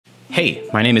Hey,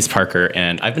 my name is Parker,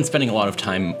 and I've been spending a lot of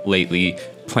time lately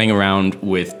playing around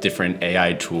with different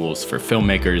AI tools for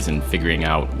filmmakers and figuring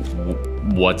out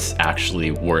what's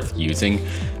actually worth using.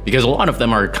 Because a lot of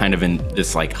them are kind of in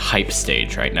this like hype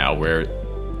stage right now where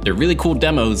they're really cool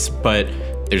demos, but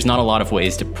there's not a lot of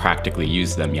ways to practically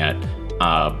use them yet.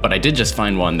 But I did just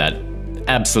find one that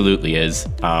absolutely is.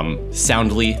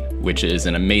 Soundly, which is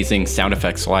an amazing sound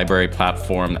effects library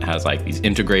platform that has like these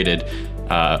integrated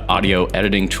audio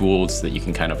editing tools that you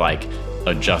can kind of like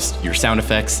adjust your sound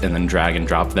effects and then drag and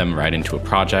drop them right into a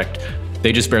project.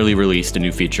 They just barely released a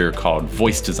new feature called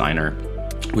Voice Designer,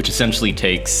 which essentially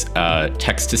takes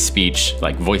text-to-speech,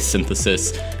 like voice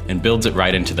synthesis, and builds it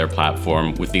right into their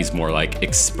platform with these more like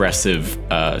expressive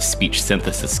speech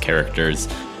synthesis characters.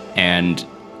 And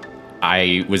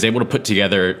I was able to put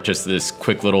together just this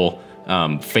quick little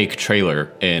fake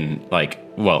trailer in like,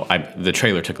 well, the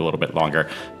trailer took a little bit longer,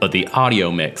 but the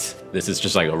audio mix, this is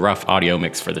just like a rough audio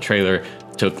mix for the trailer,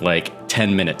 took like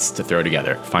 10 minutes to throw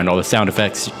together. Find all the sound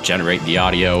effects, generate the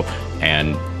audio,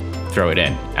 and throw it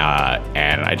in.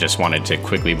 And I just wanted to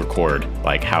quickly record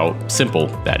like how simple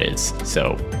that is.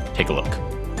 So take a look.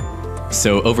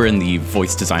 So over in the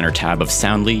Voice Designer tab of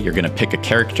Soundly, you're gonna pick a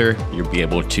character. You'll be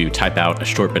able to type out a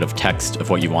short bit of text of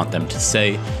what you want them to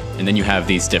say. And then you have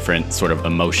these different sort of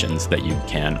emotions that you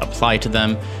can apply to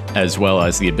them, as well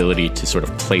as the ability to sort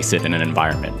of place it in an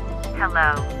environment.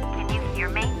 Hello, can you hear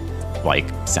me? Like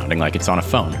sounding like it's on a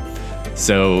phone.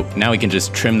 So now we can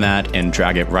just trim that and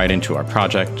drag it right into our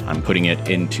project. I'm putting it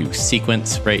into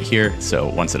sequence right here. So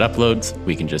once it uploads,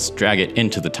 we can just drag it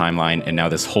into the timeline. And now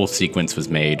this whole sequence was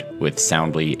made with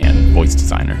Soundly and Voice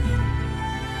Designer.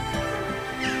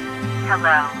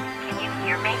 Hello, can you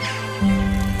hear me?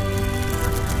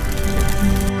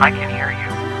 I can hear you,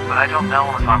 but I don't know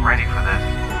if I'm ready for this.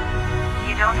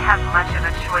 You don't have much of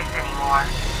a choice anymore.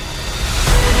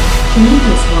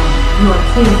 Prometheus 1, you are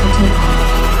clear for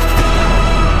takeoff.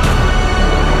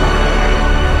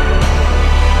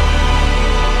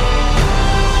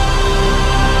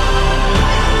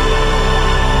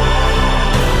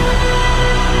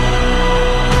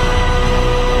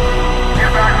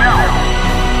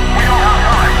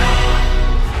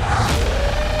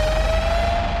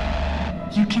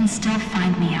 You can still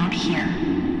find me out here.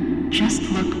 Just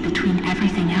look between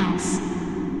everything else.